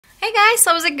Hey guys,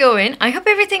 how's it going? I hope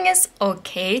everything is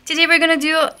okay. Today we're gonna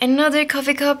do another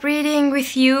coffee cup reading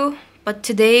with you. But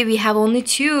today we have only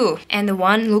two. And the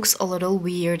one looks a little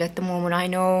weird at the moment. I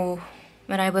know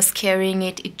when I was carrying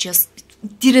it, it just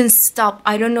didn't stop.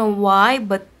 I don't know why,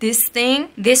 but this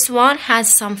one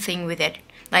has something with it.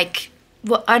 Like,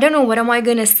 well, I don't know what am I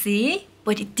gonna see,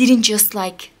 but it didn't just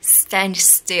like stand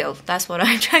still. That's what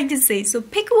I'm trying to say. So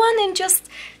pick one and just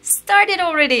start it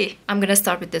already. I'm gonna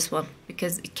start with this one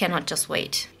because it cannot just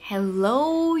wait.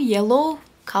 Hello, yellow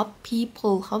cup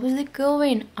people. How is it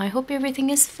going? I hope everything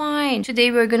is fine.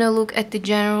 Today we're gonna look at the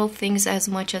general things as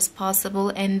much as possible,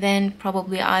 and then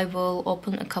probably I will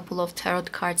open a couple of tarot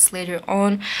cards later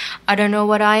on. I don't know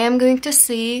what I am going to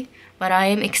see, but I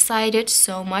am excited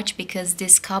so much because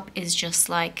this cup is just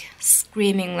like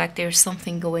screaming like there's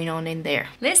something going on in there.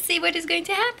 Let's see what is going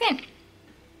to happen.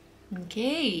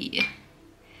 Okay.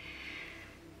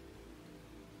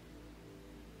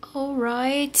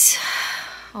 Alright.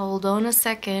 Hold on a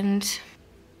second.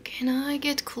 Can I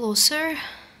get closer?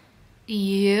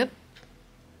 Yep.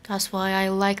 That's why I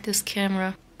like this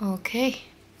camera. Okay.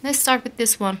 Let's start with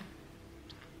this one.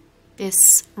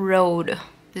 This road.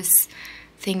 This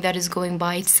thing that is going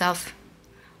by itself.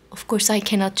 Of course I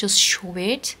cannot just show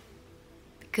it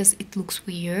because it looks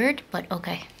weird, but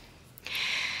okay.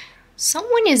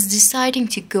 Someone is deciding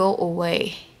to go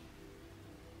away.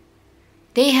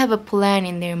 They have a plan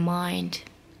in their mind.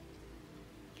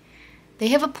 They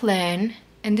have a plan,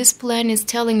 and this plan is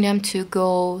telling them to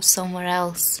go somewhere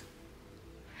else.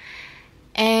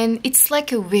 And it's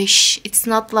like a wish. It's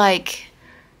not like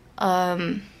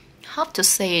how to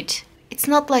say it. It's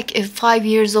not like a 5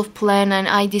 years of plan and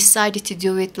I decided to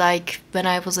do it like when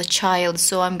I was a child,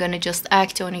 so I'm gonna just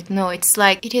act on it. No, it's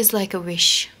like, it is like a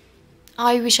wish.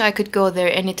 I wish I could go there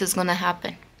and it is gonna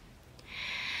happen.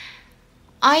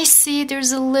 I see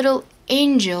there's a little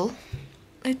angel.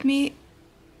 Let me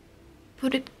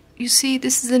put it, you see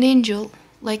this is an angel,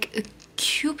 like a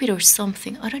Cupid or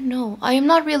something. I don't know. I am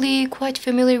not really quite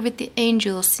familiar with the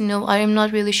angels, you know. I am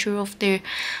not really sure of their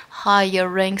higher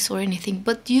ranks or anything.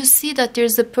 But you see that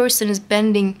there's a person is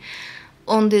bending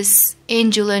on this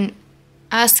angel and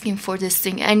asking for this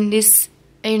thing. And this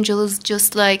angel is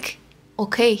just like,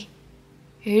 okay,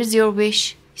 here's your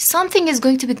wish. Something is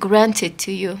going to be granted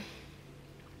to you.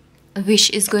 A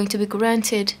wish is going to be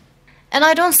granted. And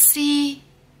I don't see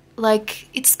like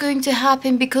it's going to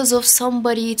happen because of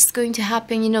somebody. It's going to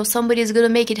happen, you know, somebody is going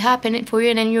to make it happen for you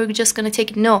and then you're just going to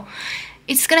take it. No,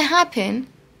 it's going to happen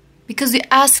because you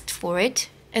asked for it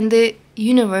and the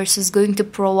universe is going to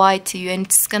provide to you, and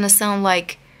it's going to sound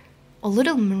like a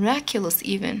little miraculous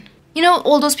even. You know,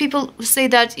 all those people who say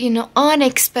that, you know,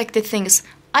 unexpected things.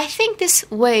 I think this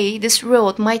way, this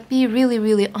road might be really,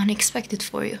 really unexpected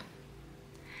for you.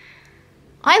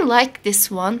 I like this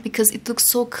one because it looks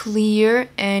so clear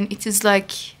and it is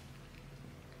like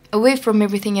away from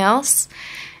everything else.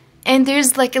 And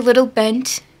there's like a little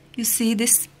bend. You see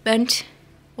this bend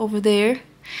over there?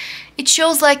 It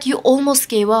shows like you almost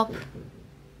gave up.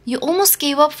 You almost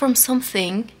gave up from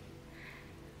something.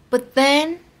 But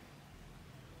then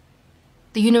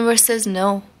the universe says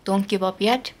no, don't give up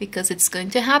yet because it's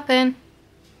going to happen.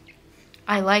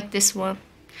 I like this one.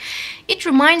 It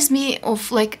reminds me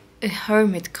of like a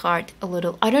hermit card a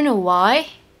little. I don't know why.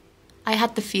 I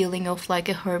had the feeling of like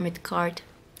a hermit card.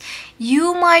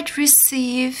 You might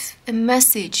receive a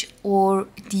message or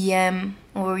DM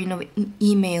or, you know, an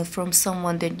email from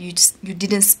someone that you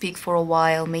didn't speak for a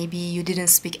while. Maybe you didn't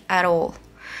speak at all.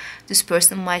 This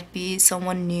person might be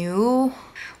someone new.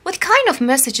 What kind of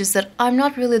messages that I'm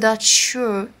not really that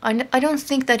sure. I don't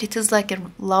think that it is like a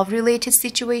love related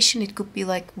situation. It could be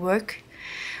like work.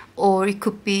 Or it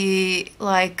could be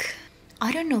like,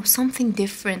 I don't know, something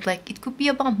different. Like it could be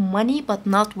about money but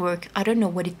not work. I don't know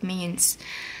what it means.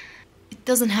 It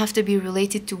doesn't have to be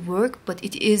related to work, but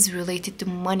it is related to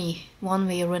money one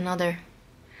way or another.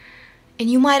 And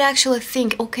you might actually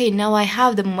think, okay, now I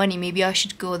have the money, maybe I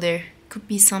should go there. Could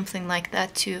be something like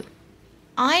that too.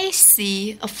 I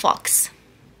see a fox.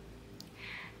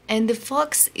 And the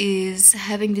fox is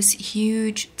having this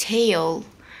huge tail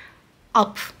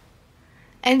up.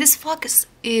 And this fox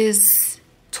is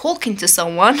talking to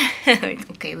someone.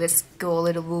 Okay, let's go a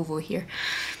little woo-woo here.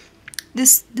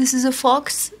 This is a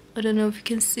fox. I don't know if you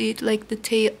can see it, like the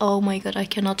tail. Oh my god, I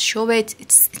cannot show it.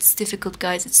 It's difficult,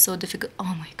 guys. It's so difficult.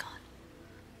 Oh my god.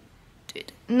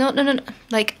 Dude. No.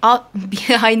 Like up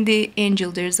behind the angel,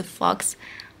 there's a fox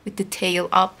with the tail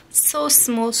up. So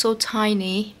small, so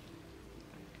tiny.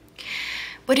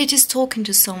 But it is talking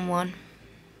to someone.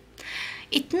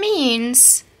 It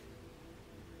means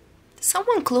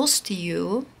someone close to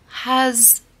you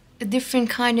has a different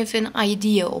kind of an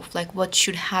idea of like what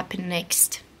should happen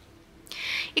next.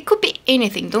 It could be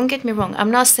anything, don't get me wrong. I'm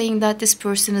not saying that this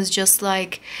person is just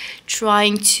like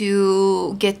trying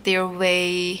to get their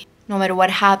way no matter what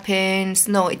happens.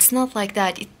 No, it's not like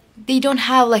that. They don't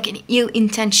have like an ill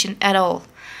intention at all.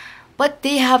 But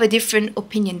they have a different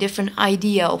opinion, different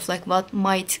idea of like what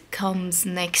might comes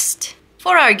next.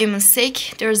 For argument's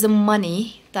sake, there's a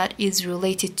money that is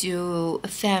related to a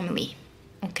family,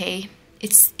 okay?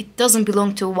 It doesn't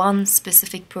belong to one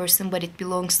specific person, but it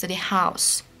belongs to the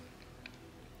house.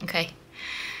 Okay,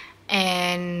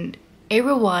 and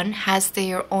everyone has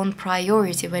their own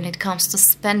priority when it comes to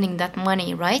spending that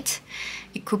money, right?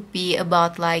 It could be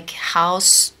about like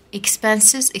house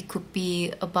expenses, it could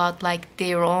be about like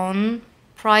their own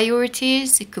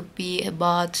priorities, it could be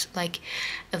about like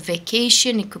a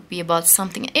vacation, it could be about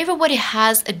something. Everybody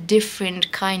has a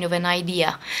different kind of an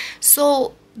idea.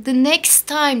 So the next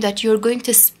time that you're going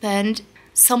to spend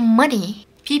some money,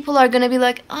 people are gonna be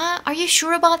like, are you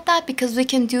sure about that? Because we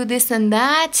can do this and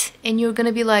that. And you're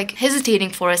gonna be like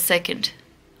hesitating for a second.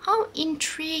 How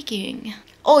intriguing.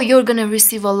 Oh, you're gonna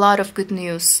receive a lot of good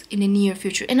news in the near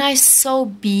future. And I saw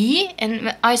B,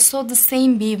 and I saw the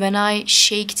same B when I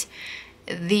shaked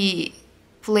the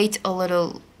plate a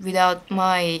little without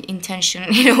my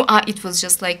intention. You know, it was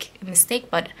just like a mistake,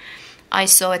 but I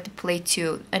saw at the plate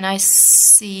too. And I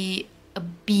see a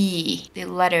B, the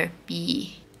letter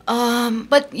B.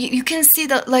 But you can see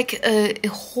that like a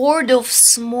horde of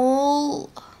small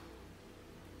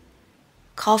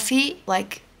coffee,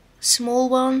 like small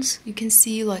ones. You can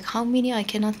see like how many, I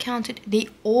cannot count it. They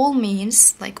all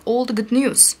means like all the good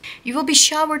news. You will be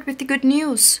showered with the good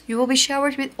news. You will be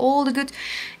showered with all the good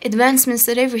advancements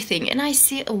and everything. And I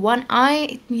see a one eye,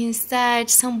 it means that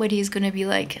somebody is gonna be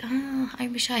like, I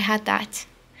wish I had that.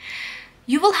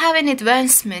 You will have an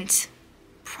advancement.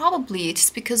 Probably it's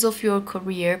because of your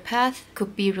career path. It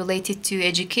could be related to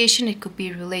education. It could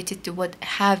be related to what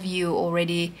have you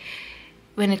already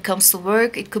when it comes to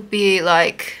work. It could be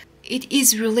like it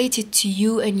is related to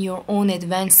you and your own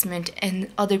advancement, and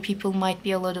other people might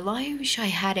be a little, I wish I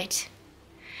had it.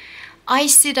 I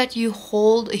see that you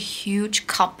hold a huge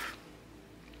cup,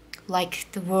 like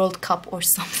the World Cup or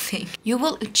something. You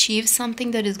will achieve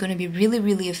something that is going to be really,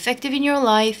 really effective in your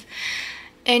life.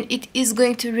 And it is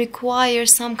going to require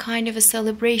some kind of a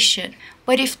celebration.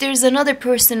 But if there's another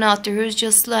person out there who's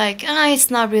just like, it's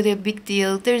not really a big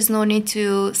deal, there's no need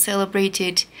to celebrate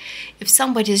it. If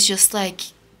somebody's just like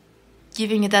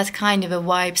giving you that kind of a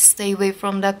vibe, stay away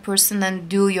from that person and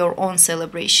do your own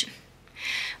celebration.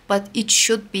 But it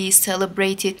should be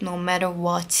celebrated no matter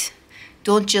what.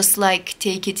 Don't just like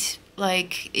take it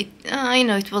like it. I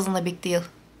know it wasn't a big deal.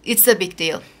 It's a big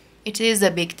deal. It is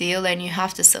a big deal, and you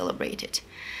have to celebrate it.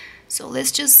 So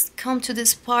let's just come to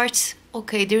this part.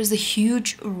 Okay, there's a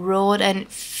huge road and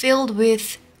filled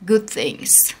with good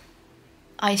things.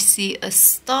 I see a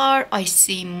star, I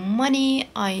see money,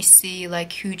 I see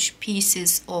like huge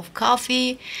pieces of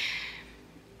coffee.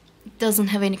 It doesn't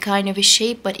have any kind of a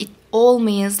shape, but it all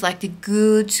means like the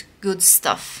good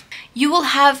stuff. You will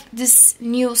have this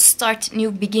new start,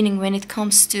 new beginning when it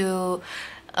comes to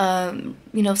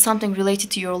something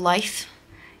related to your life.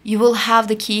 You will have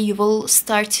the key, you will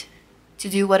start to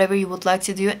do whatever you would like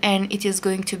to do, and it is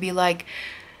going to be like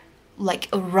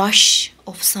a rush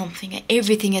of something,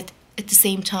 everything at the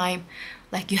same time.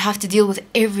 Like you have to deal with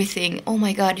everything. Oh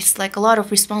my god, it's like a lot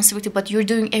of responsibility, but you're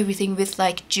doing everything with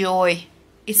like joy.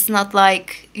 It's not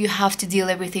like you have to deal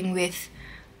everything with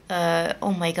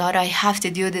oh my god, I have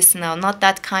to do this now. Not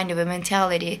that kind of a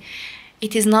mentality.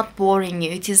 It is not boring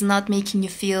you. It is not making you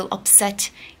feel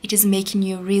upset. It is making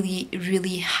you really,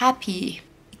 really happy.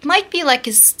 It might be like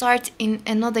a start in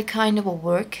another kind of a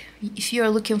work. If you're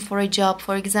looking for a job,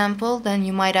 for example, then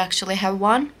you might actually have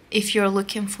one. If you're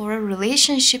looking for a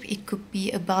relationship, it could be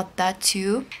about that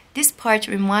too. This part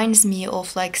reminds me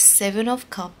of like Seven of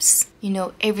Cups. You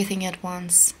know, everything at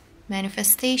once.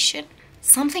 Manifestation.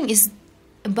 Something is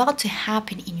about to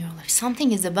happen in your life.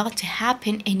 Something is about to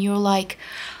happen and you're like,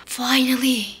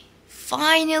 finally,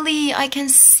 I can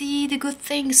see the good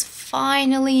things,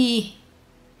 finally.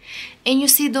 And you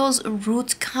see those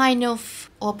root kind of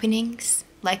openings,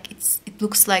 like it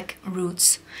looks like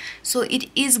roots. So it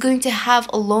is going to have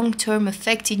a long-term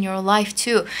effect in your life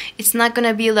too. It's not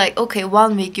gonna be like, okay,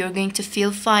 1 week you're going to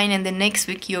feel fine and the next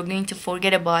week you're going to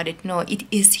forget about it. No, it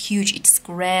is huge, it's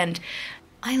grand.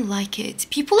 I like it.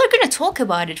 People are gonna talk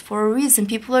about it for a reason.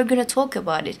 People are gonna talk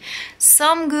about it.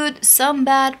 Some good, some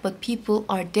bad, but people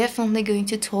are definitely going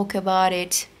to talk about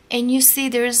it. And you see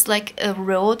there's like a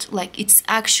road, like it's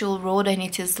actual road, and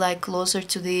it is like closer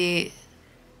to the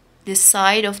this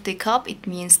side of the cup, it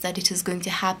means that it is going to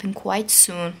happen quite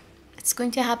soon. It's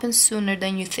going to happen sooner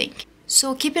than you think.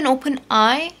 So keep an open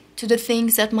eye to the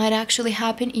things that might actually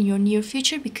happen in your near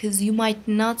future, because you might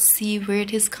not see where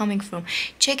it is coming from.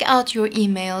 Check out your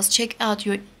emails, check out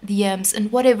your DMs,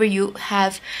 and whatever you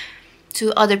have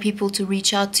to other people to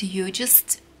reach out to you.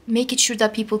 Just make it sure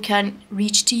that people can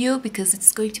reach to you, because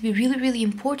it's going to be really, really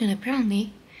important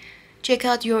apparently. Check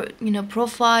out your,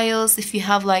 profiles. If you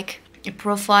have like a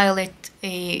profile at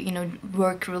a,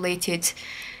 work-related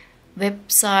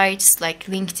websites like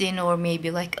LinkedIn or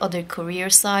maybe like other career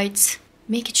sites,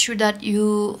 make it sure that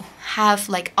you have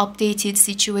like updated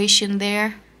situation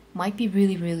there. Might be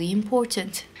really, really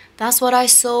important. That's what I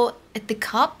saw at the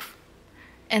cup.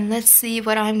 And let's see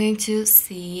what I'm going to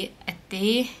see at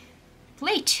the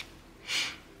plate.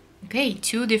 Okay,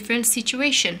 two different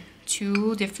situation,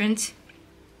 two different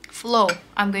flow.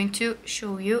 I'm going to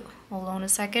show you. Hold on a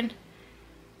second.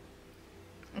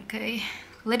 Okay,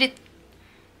 let it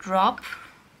drop.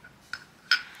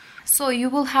 So you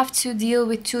will have to deal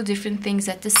with two different things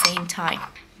at the same time.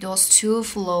 Those two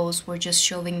flows were just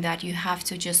showing that you have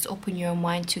to just open your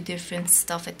mind to different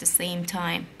stuff at the same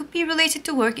time. It could be related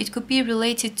to work, it could be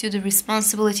related to the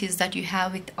responsibilities that you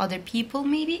have with other people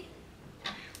maybe.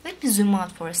 Let me zoom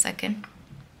out for a second.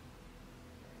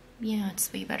 Yeah,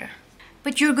 it's way better.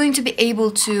 But you're going to be able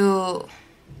to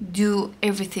do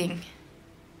everything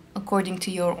according to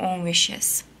your own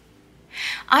wishes.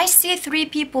 I see three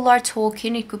people are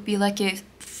talking. It could be like a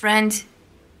friend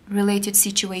related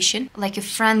situation, like a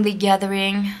friendly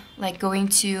gathering, like going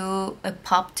to a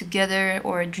pub together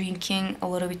or drinking a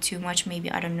little bit too much, maybe,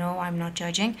 I don't know, I'm not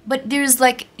judging. But there's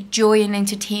like joy and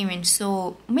entertainment,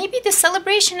 so maybe the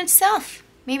celebration itself,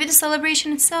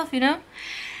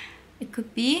 it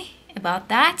could be about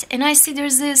that. And I see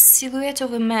there's this silhouette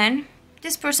of a man.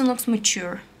 This person looks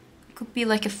mature. It could be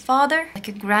like a father, like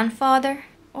a grandfather,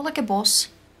 or like a boss,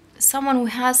 someone who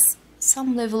has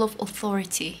some level of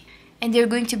authority, and they're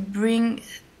going to bring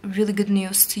really good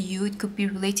news to you. It could be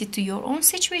related to your own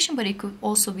situation, but it could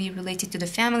also be related to the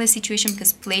family situation,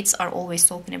 because plates are always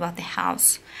talking about the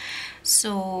house.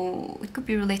 So it could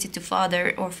be related to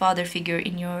father or father figure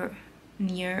in your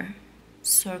near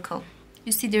circle.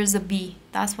 You see there's a B,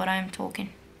 that's what I'm talking.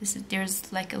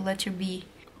 There's like a letter B.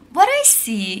 What I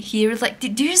see here is like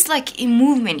there's like a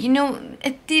movement,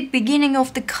 at the beginning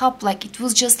of the cup, like it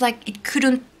was just like it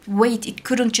couldn't wait, it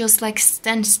couldn't just like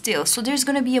stand still. So there's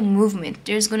gonna be a movement,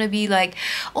 there's gonna be like,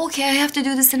 okay, I have to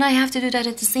do this and I have to do that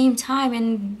at the same time,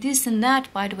 and this and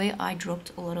that. By the way, I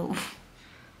dropped a little.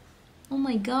 Oh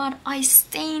my god, I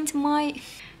stained my...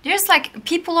 There's like,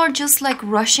 people are just like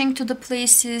rushing to the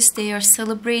places, they are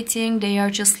celebrating, they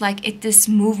are just like at this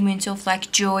movement of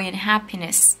like joy and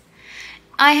happiness.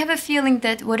 I have a feeling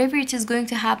that whatever it is going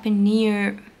to happen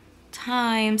near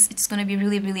times, it's going to be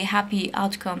really, really happy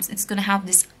outcomes. It's going to have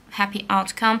this happy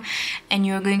outcome, and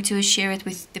you're going to share it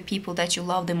with the people that you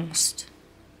love the most.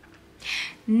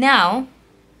 Now,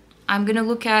 I'm going to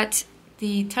look at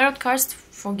the tarot cards.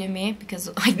 Forgive me,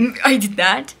 because I did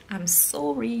that. I'm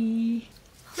sorry.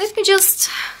 Let me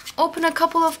just open a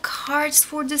couple of cards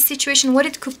for this situation, what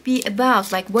it could be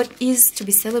about, like what is to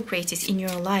be celebrated in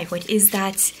your life, what is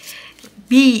that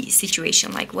B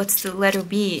situation, like what's the letter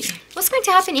B, what's going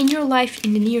to happen in your life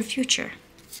in the near future.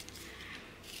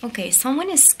 Okay, someone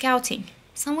is scouting,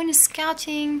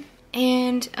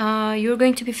 and you're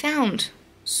going to be found.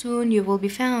 Soon you will be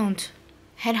found.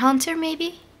 Headhunter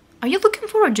maybe? Are you looking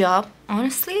for a job,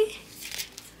 honestly?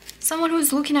 Someone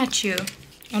who's looking at you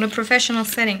on a professional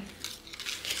setting.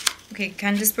 Okay,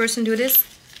 can this person do this?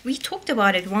 We talked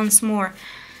about it once more.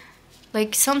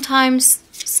 Like sometimes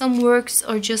some works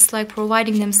are just like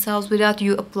providing themselves without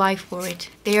you apply for it.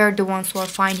 They are the ones who are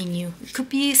finding you. It could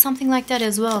be something like that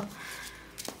as well.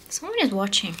 Someone is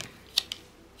watching.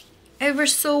 Ever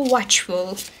so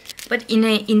watchful, but in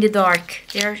the dark.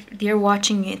 They're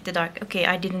watching in the dark. Okay,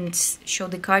 I didn't show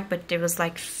the card, but there was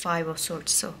like 5 of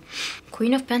swords. So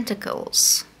Queen of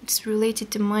Pentacles. It's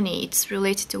related to money. It's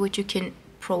related to what you can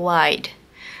provide.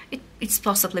 It's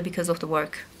possibly because of the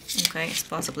work. Okay, it's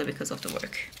possibly because of the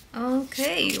work.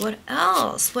 Okay, what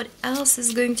else? What else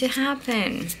is going to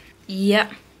happen?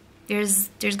 Yeah, there's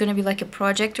gonna be like a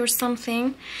project or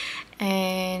something,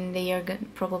 and they're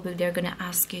gonna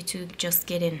ask you to just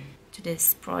get in to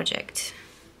this project.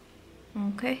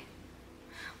 Okay,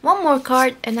 one more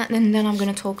card, and then I'm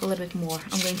gonna talk a little bit more.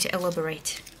 I'm going to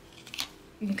elaborate.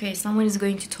 Okay, someone is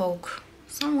going to talk.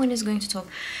 Someone is going to talk.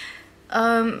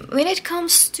 When it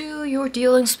comes to your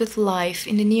dealings with life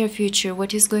in the near future,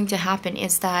 what is going to happen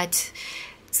is that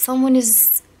someone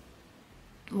is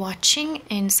watching,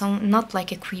 and some, not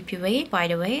like a creepy way, by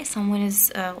the way, someone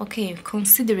is okay,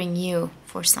 considering you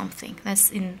for something.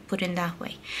 Let's put in that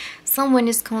way. Someone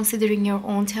is considering your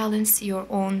own talents, your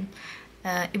own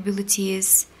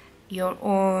abilities, your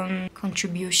own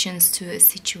contributions to a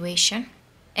situation,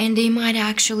 and they might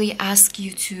actually ask you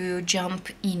to jump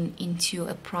into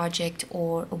a project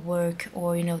or a work,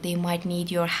 or you know, they might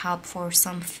need your help for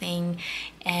something,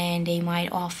 and they might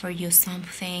offer you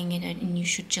something, and you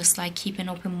should just like keep an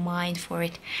open mind for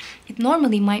it. It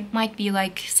normally might be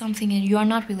like something and you are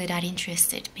not really that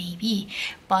interested, maybe,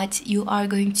 but you are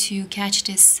going to catch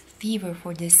this fever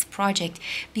for this project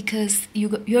because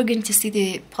you're going to see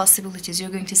the possibilities, you're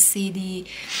going to see the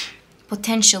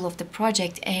potential of the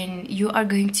project, and you are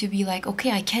going to be like,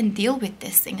 okay, I can deal with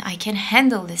this thing, I can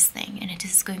handle this thing, and it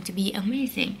is going to be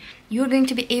amazing. You're going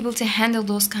to be able to handle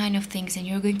those kind of things, and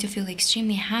you're going to feel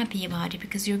extremely happy about it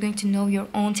because you're going to know your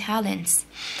own talents.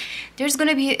 There's going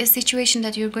to be a situation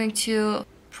that you're going to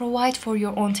provide for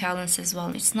your own talents as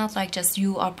well. It's not like just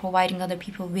you are providing other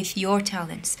people with your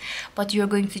talents, but you're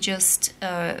going to just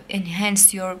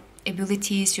enhance your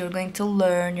abilities, you're going to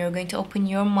learn, you're going to open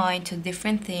your mind to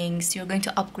different things, you're going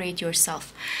to upgrade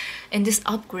yourself, and this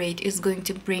upgrade is going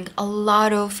to bring a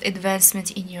lot of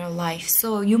advancement in your life.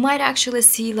 So you might actually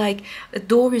see like a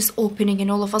door is opening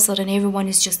and all of a sudden everyone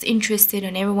is just interested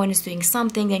and everyone is doing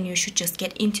something, and you should just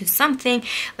get into something.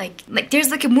 Like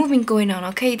there's like a movement going on,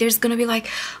 okay? There's gonna be like,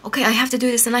 okay, I have to do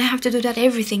this and I have to do that.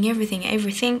 Everything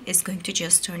is going to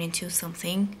just turn into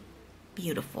something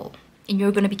beautiful, and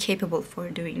you're going to be capable for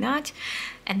doing that.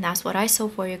 And that's what I saw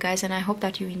for you guys, and I hope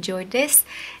that you enjoyed this,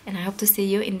 and I hope to see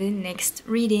you in the next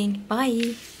reading.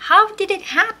 Bye. How did it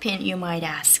happen, you might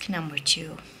ask? Number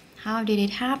 2, how did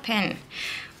it happen?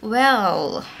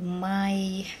 Well,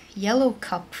 my yellow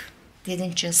cup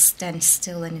didn't just stand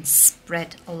still and it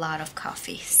spread a lot of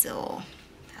coffee, so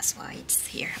that's why it's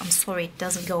here. I'm sorry, it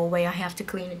doesn't go away, I have to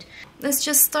clean it. Let's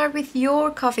just start with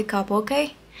your coffee cup,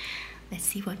 okay? Let's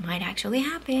see what might actually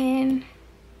happen.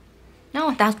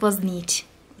 No, that was neat.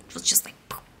 It was just like,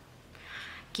 poof.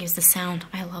 Gives the sound.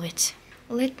 I love it.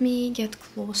 Let me get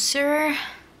closer.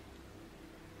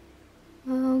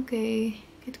 Okay,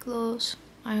 get close.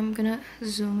 I'm gonna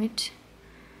zoom it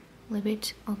a little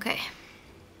bit. Okay.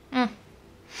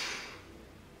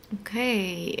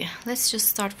 Okay, let's just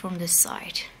start from this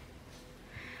side.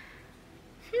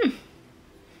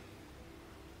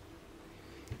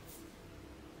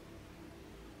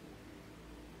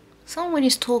 Someone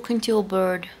is talking to a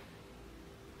bird,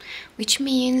 which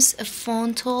means a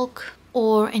phone talk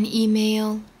or an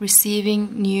email,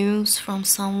 receiving news from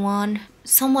someone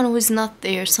who is not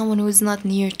there, someone who is not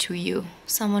near to you,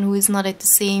 someone who is not at the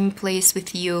same place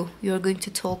with you. You're going to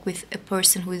talk with a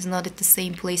person who is not at the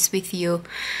same place with you,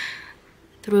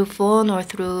 through phone or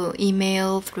through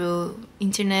email, through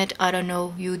internet, I don't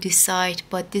know, you decide.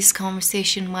 But this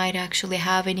conversation might actually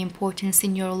have an importance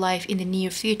in your life in the near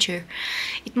future.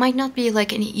 It might not be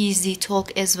like an easy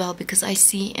talk as well, because I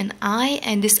see an eye,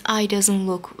 and this eye doesn't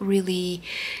look really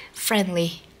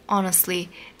friendly, honestly.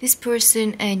 This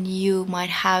person and you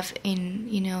might have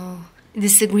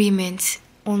disagreement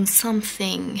on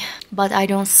something, but I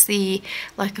don't see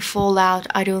like a fallout.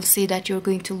 I don't see that you're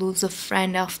going to lose a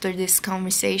friend after this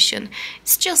conversation.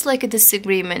 It's just like a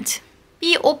disagreement.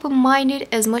 Be open-minded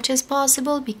as much as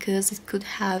possible, because it could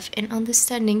have an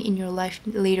understanding in your life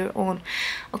later on.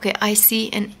 Okay, I see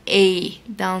an A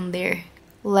down there,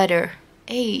 letter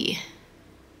A.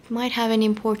 It might have an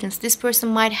importance. This person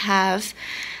might have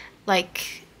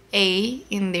like A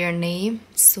in their name.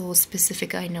 So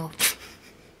specific, I know.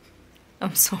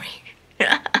 I'm sorry.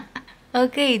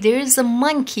 Okay, there is a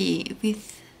monkey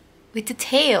with a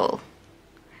tail,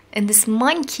 and this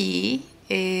monkey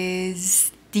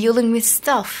is dealing with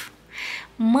stuff.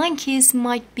 Monkeys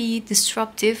might be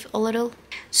disruptive a little.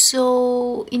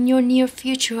 So in your near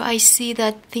future, I see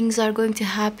that things are going to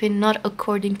happen not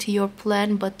according to your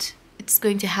plan, but it's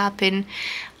going to happen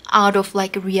out of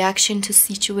like a reaction to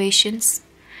situations.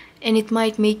 And it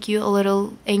might make you a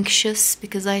little anxious,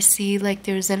 because I see like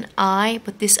there's an eye,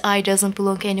 but this eye doesn't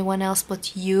belong to anyone else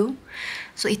but you.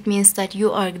 So it means that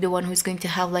you are the one who's going to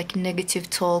have like negative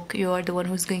talk. You are the one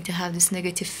who's going to have this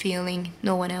negative feeling,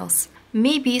 no one else.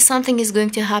 Maybe something is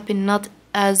going to happen not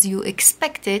as you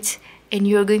expected, and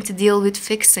you're going to deal with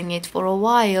fixing it for a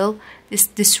while, this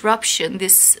disruption,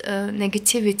 this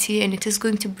negativity, and it is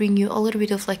going to bring you a little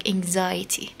bit of like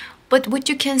anxiety. But what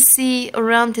you can see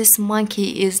around this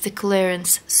monkey is the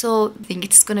clearance. So I think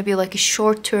it's going to be like a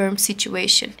short-term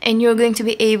situation, and you're going to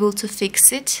be able to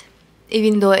fix it.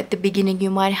 even though at the beginning you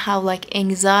might have like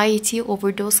anxiety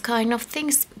over those kind of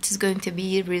things, it is going to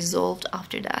be resolved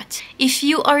after that. If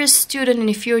you are a student and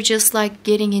if you're just like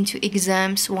getting into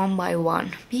exams one by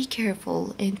one, be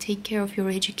careful and take care of your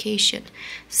education.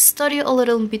 Study a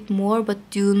little bit more, but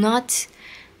do not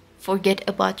forget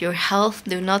about your health.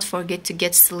 Do not forget to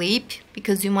get sleep,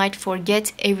 because you might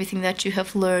forget everything that you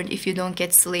have learned if you don't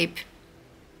get sleep.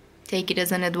 Take it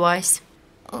as an advice.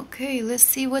 Okay, let's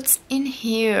see what's in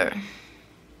here.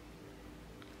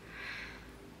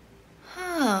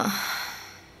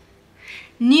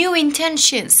 New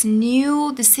intentions,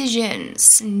 new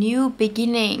decisions, new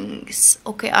beginnings.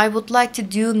 Okay, I would like to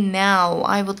do now.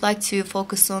 I would like to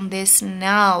focus on this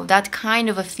now. That kind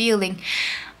of a feeling.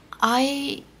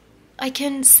 I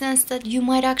can sense that you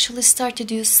might actually start to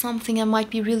do something that might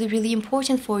be really, really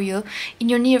important for you in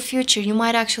your near future. You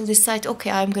might actually decide, okay,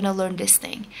 I'm gonna learn this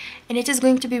thing, and it is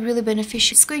going to be really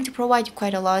beneficial. It's going to provide you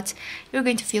quite a lot. You're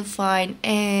going to feel fine,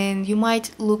 and you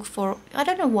might look for, I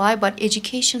don't know why, but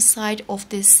education side of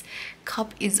this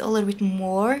cup is a little bit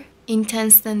more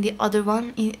intense than the other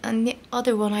one. And the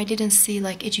other one I didn't see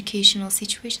like educational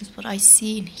situations, but I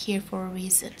see in here for a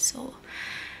reason. So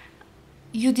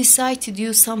you decide to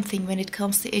do something when it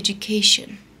comes to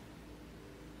education,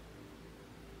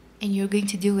 and you're going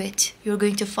to do it. You're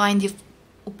going to find the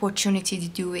opportunity to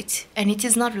do it, and it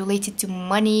is not related to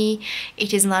money.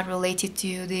 It is not related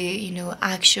to the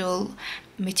actual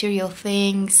material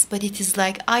things, but it is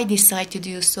like, I decide to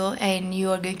do so, and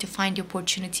you are going to find the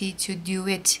opportunity to do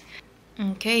it.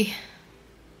 Okay,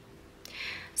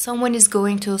 someone is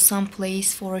going to some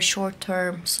place for a short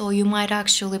term, so you might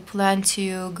actually plan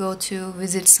to go to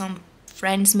visit some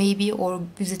friends maybe, or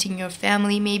visiting your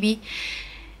family maybe,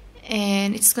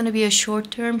 and it's going to be a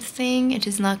short-term thing. It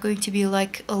is not going to be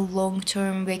like a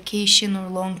long-term vacation or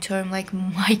long-term like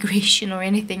migration or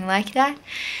anything like that.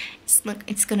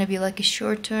 It's going to be like a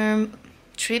short-term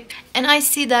trip, and I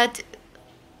see that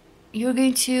you're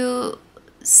going to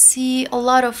see a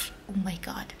lot of, oh my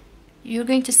god, you're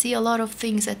going to see a lot of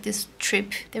things at this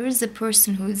trip. There is a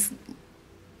person who is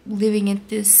living in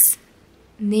this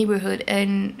neighborhood,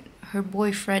 and her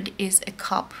boyfriend is a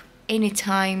cop.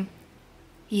 Anytime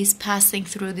he's passing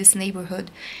through this neighborhood,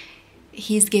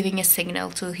 he's giving a signal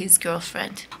to his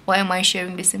girlfriend. Why am I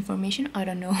sharing this information? I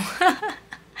don't know.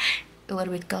 A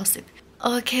little bit gossip.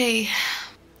 Okay,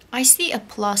 I see a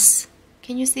plus.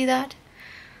 Can you see that?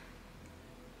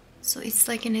 So it's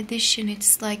like an addition,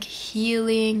 it's like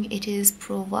healing, it is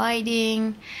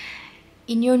providing.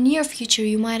 In your near future,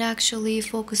 you might actually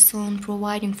focus on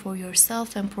providing for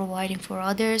yourself and providing for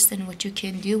others, and what you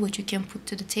can do, what you can put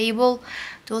to the table.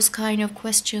 Those kind of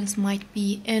questions might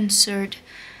be answered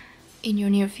in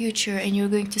your near future, and you're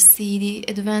going to see the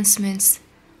advancements.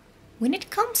 When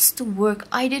it comes to work,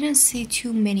 I didn't see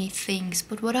too many things,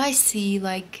 but what I see,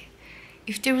 like,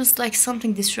 if there was like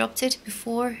something disrupted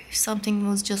before, if something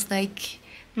was just like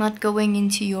not going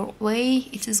into your way,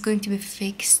 it is going to be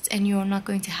fixed, and you're not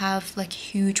going to have like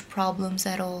huge problems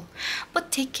at all.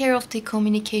 But take care of the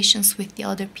communications with the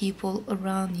other people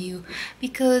around you,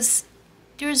 because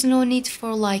there's no need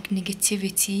for like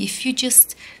negativity. If you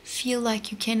just feel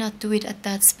like you cannot do it at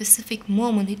that specific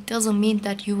moment, it doesn't mean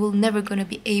that you will never gonna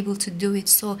be able to do it.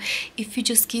 So if you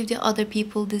just give the other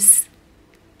people this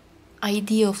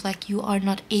idea of like you are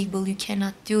not able, you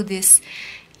cannot do this,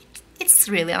 it's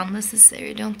really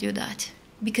unnecessary. Don't do that,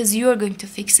 because you are going to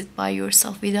fix it by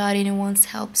yourself without anyone's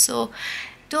help. So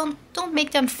don't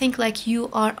make them think like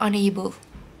you are unable.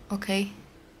 Okay,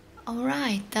 all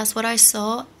right, that's what I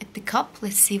saw at the cup.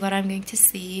 Let's see what I'm going to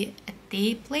see at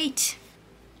the plate.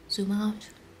 Zoom out,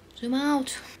 zoom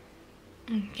out.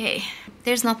 Okay,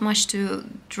 there's not much to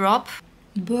drop.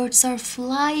 Birds are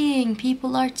flying,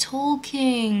 people are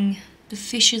talking, the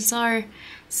fishes are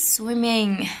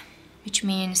swimming, which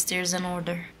means there's an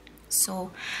order.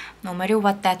 So no matter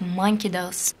what that monkey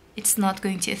does, it's not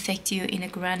going to affect you in a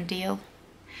grand deal.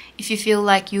 If you feel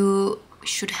like you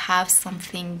should have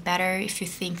something better, if you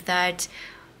think that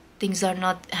things are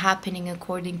not happening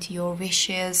according to your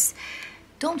wishes,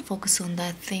 don't focus on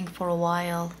that thing for a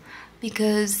while,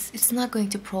 because it's not going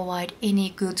to provide any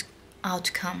good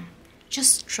outcome.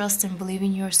 Just trust and believe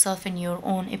in yourself and your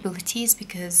own abilities,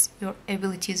 because your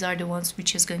abilities are the ones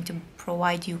which is going to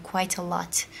provide you quite a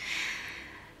lot.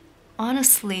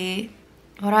 Honestly,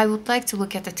 what I would like to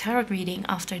look at the tarot reading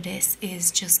after this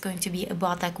is just going to be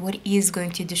about like what is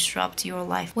going to disrupt your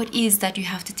life. What is that you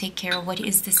have to take care of? What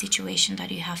is the situation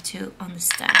that you have to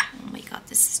understand? Oh my god,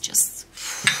 this is just...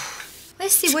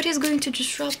 Let's see what is going to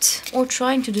disrupt or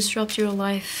trying to disrupt your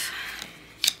life.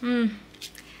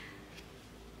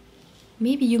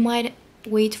 Maybe you might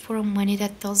wait for money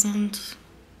that doesn't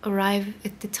arrive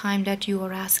at the time that you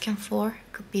are asking for.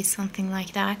 Could be something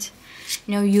like that.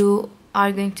 You know, you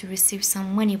are going to receive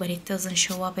some money, but it doesn't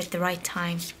show up at the right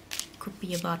time. Could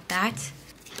be about that.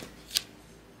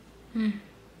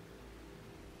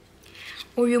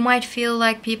 Or you might feel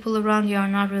like people around you are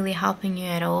not really helping you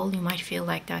at all. You might feel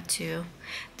like that too.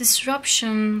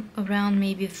 Disruption around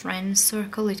maybe a friend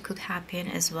circle, it could happen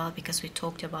as well, because we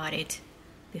talked about it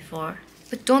before.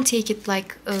 But don't take it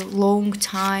like a long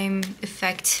time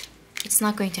effect. It's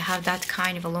not going to have that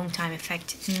kind of a long time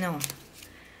effect. No.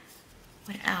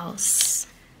 What else?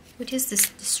 What is this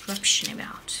disruption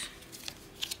about?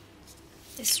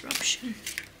 Disruption.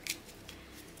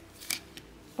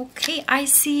 Okay, I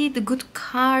see the good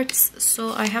cards,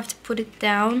 so I have to put it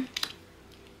down.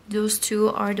 Those two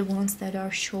are the ones that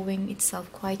are showing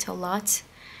itself quite a lot.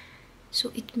 So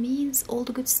it means all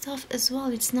the good stuff as well.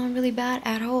 It's not really bad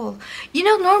at all. You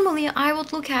know, normally I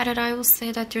would look at it, I will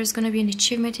say that there's going to be an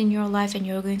achievement in your life and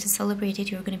you're going to celebrate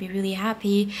it. You're going to be really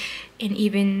happy and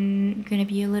even going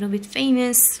to be a little bit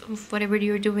famous of whatever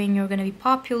you're doing. You're going to be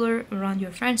popular around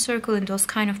your friend circle and those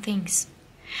kind of things.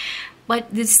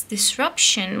 But this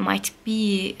disruption might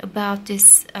be about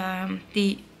this,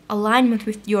 the alignment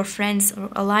with your friends or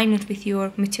alignment with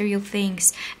your material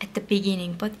things at the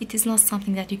beginning, but it is not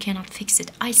something that you cannot fix it.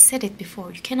 I said it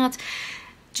before, you cannot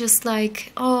just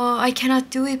like, oh, I cannot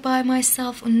do it by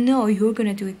myself. No, you're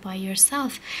gonna do it by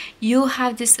yourself. You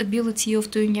have this ability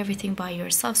of doing everything by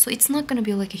yourself, so it's not gonna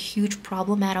be like a huge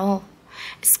problem at all.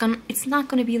 It's not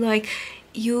gonna be like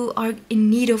you are in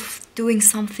need of doing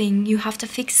something, you have to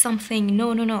fix something.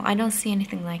 No, I don't see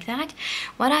anything like that.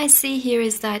 What I see here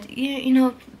is that, you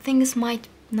know, things might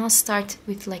not start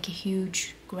with like a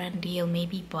huge grand deal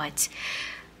maybe, but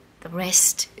the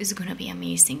rest is gonna be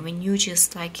amazing when you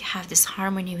just like have this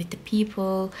harmony with the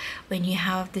people, when you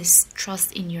have this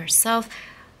trust in yourself.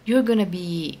 You're gonna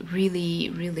be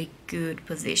really good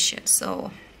position.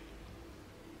 So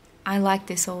I like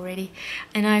this already,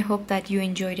 and I hope that you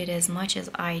enjoyed it as much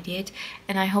as I did,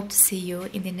 and I hope to see you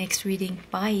in the next reading.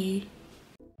 Bye.